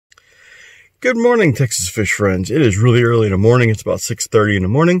Good morning, Texas fish friends. It is really early in the morning. It's about 6:30 in the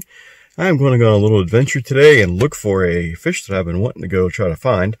morning. I'm going to go on a little adventure today and look for a fish that I've been wanting to go try to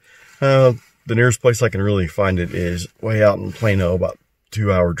find. The nearest place I can really find it is way out in Plano, about a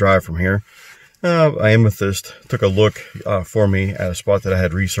 2-hour drive from here. Amethyst took a look for me at a spot that I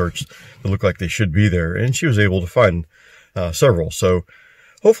had researched that looked like they should be there, and she was able to find several. So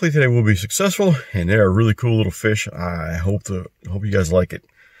hopefully today will be successful, and they're a really cool little fish. I hope you guys like it.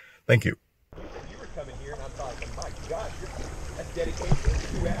 Thank you. You were coming here and I'm talking, my gosh, that's dedication to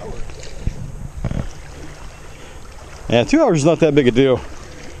 2 hours. Yeah, 2 hours is not that big a deal.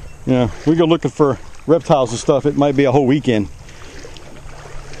 You know, we go looking for reptiles and stuff, it might be a whole weekend.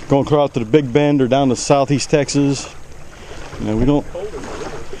 Going clear out to the Big Bend or down to southeast Texas. You know, we don't.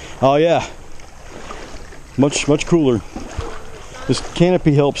 Oh yeah, much cooler. This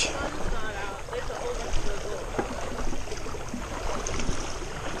canopy helps.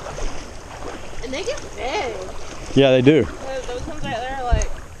 And they get big. Yeah, they do. Those ones right there are like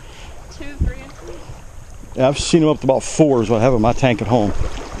 2-3 inches. Yeah, I've seen them up to about 4 is what I have in my tank at home.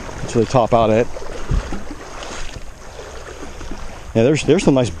 That's what they top out at. Yeah, there's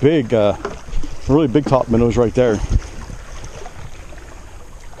some nice big, really big top minnows right there.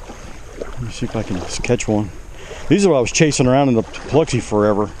 Let me see if I can just catch one. These are what I was chasing around in the Paluxy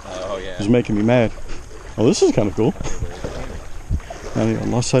forever. Oh yeah. It was making me mad. Oh, this is kind of cool. On the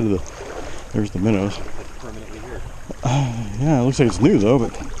left side of the, there's the minnows. Permanently here. Yeah, it looks like it's new though,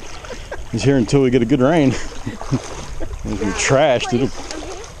 but it's here until we get a good rain. It's gonna be trashed.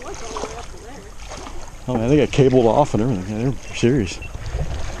 Oh man, they got cabled off and everything. Yeah, they're serious.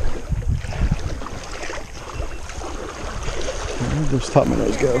 Where'd those top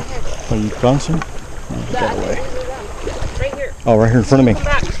minnows go? Oh, you found some? Oh, got away. Right here. Oh, right here in front of me. Come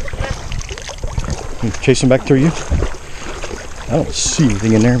back. You chasing back through you? I don't see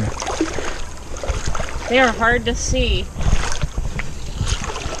anything in there. But They are hard to see.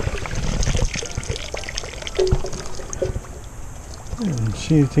 I don't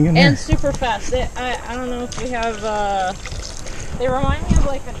see anything in there. And super fast. I don't know if we have, they remind me of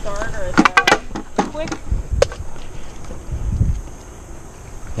like a dart or a quick.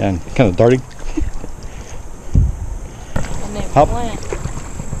 Yeah, and kind of darting. And they Hop. plant.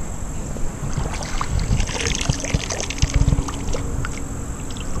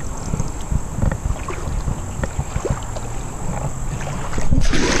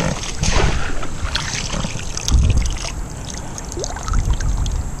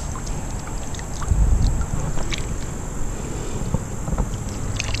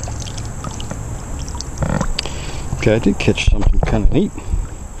 Okay, I did catch something kind of neat.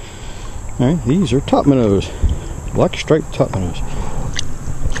 Alright, these are top minnows. Black striped top minnows.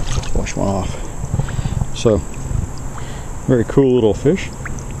 Let's wash one off. So, very cool little fish.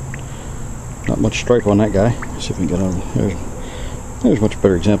 Not much stripe on that guy. Let's see if we can get on. There's much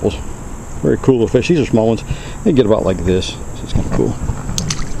better examples. Very cool little fish. These are small ones. They get about like this. So it's kind of cool.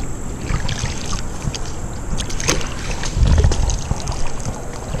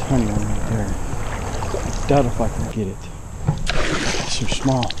 Tiny one right there. I doubt if I can get it. It's so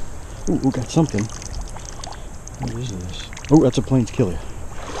small. Ooh, got something. What is this? Oh, that's a Plains Killifish.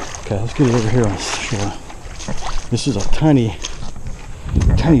 Okay, let's get it over here on the shore. This is a tiny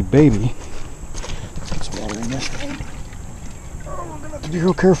baby. Put some water in this thing. Oh, I'm gonna have to be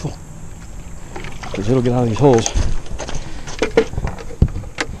real careful because it'll get out of these holes.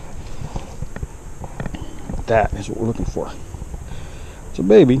 That is what we're looking for. It's a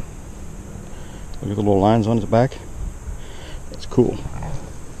baby. Look at the little lines on its back. That's cool.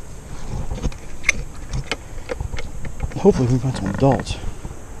 Hopefully we can find some adults,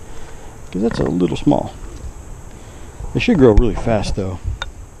 because that's a little small. They should grow really fast though.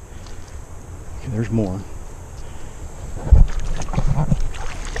 Okay, there's more.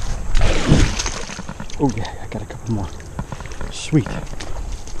 Oh yeah, I got a couple more. Sweet. Yeah,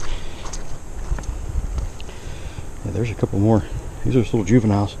 there's a couple more. These are just little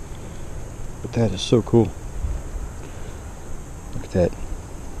juveniles, but that is so cool. Look at that.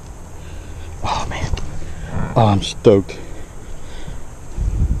 Oh man. Oh, I'm stoked.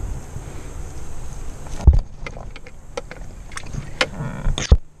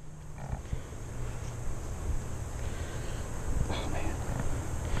 Oh man.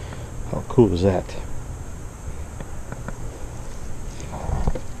 How cool is that?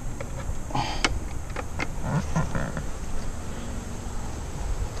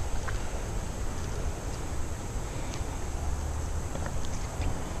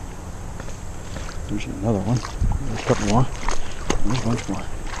 There's another one. There's a couple more. There's a bunch more.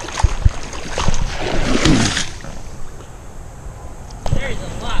 There's a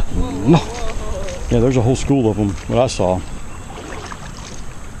lot. Whoa, whoa, whoa. Yeah, there's a whole school of them, what I saw.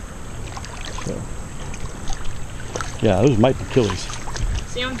 So, yeah, those might be killies.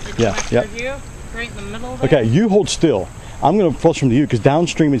 See them? Yeah. You, right in the middle there? Okay, you hold still. I'm going to flush them to you because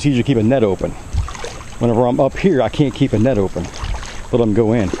downstream it's easier to keep a net open. Whenever I'm up here, I can't keep a net open. Let them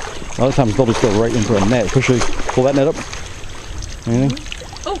go in. A lot of times they'll just go right into a net. Pull that net up. Anything?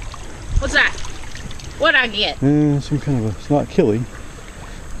 Oh, what's that? What'd I get? Some kind of a, it's not killie.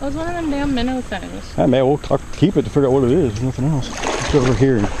 It was one of them damn minnow things. I may, I'll keep it to figure out what it is. There's nothing else. Let's go over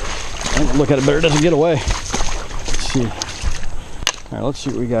here and look at it better. It doesn't get away. Let's see. All right, let's see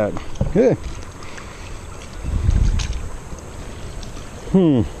what we got. Good.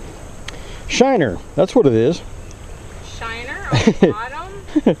 Shiner. That's what it is. Shiner on the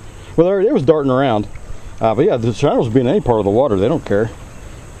bottom? Well, it was darting around. But yeah, the shiners will be in any part of the water. They don't care.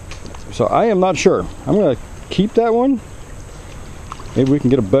 So I am not sure. I'm going to keep that one. Maybe we can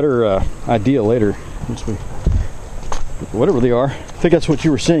get a better idea later. Once we, whatever they are. I think that's what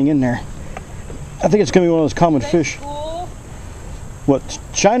you were seeing in there. I think it's going to be one of those common fish. Cool? What,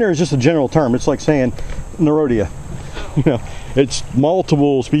 shiner is just a general term. It's like saying Nerodia. You know, it's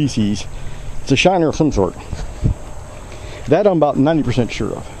multiple species. It's a shiner of some sort. That I'm about 90%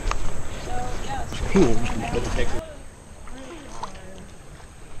 sure of. It's cool.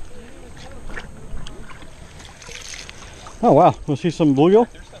 Oh wow, we'll see some bluegill?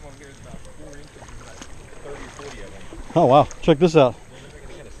 There's some over here that's about 4 inches, like 30 or 40 of them. Oh wow, check this out.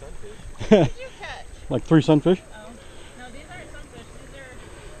 What did you catch? Like 3 sunfish. Oh. No, these aren't sunfish. These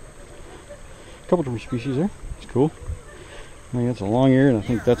are... A couple different species there. It's cool. I think that's a long ear, and I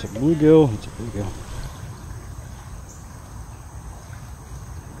think that's a bluegill. It's a bluegill.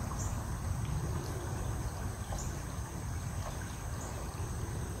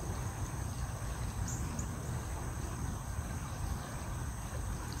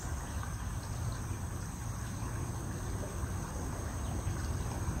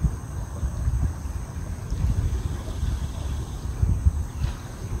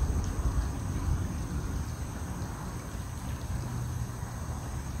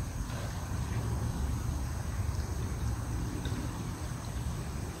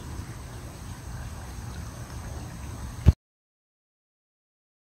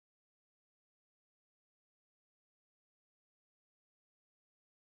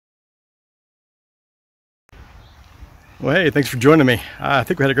 Well, hey, thanks for joining me. I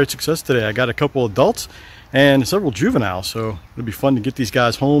think we had a great success today. I got a couple adults and several juveniles, so it'll be fun to get these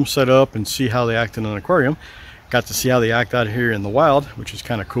guys home, set up, and see how they act in an aquarium. Got to see how they act out here in the wild, which is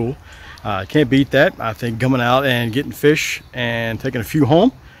kind of cool. Can't beat that. I think coming out and getting fish and taking a few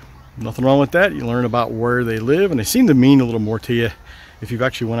home, nothing wrong with that. You learn about where they live, and they seem to mean a little more to you if you've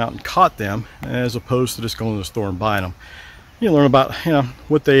actually went out and caught them, as opposed to just going to the store and buying them. You learn about, you know,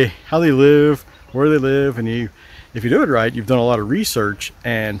 how they live, where they live, and if you do it right, you've done a lot of research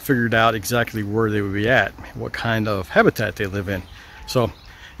and figured out exactly where they would be at, what kind of habitat they live in. So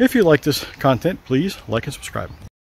if you like this content, please like and subscribe.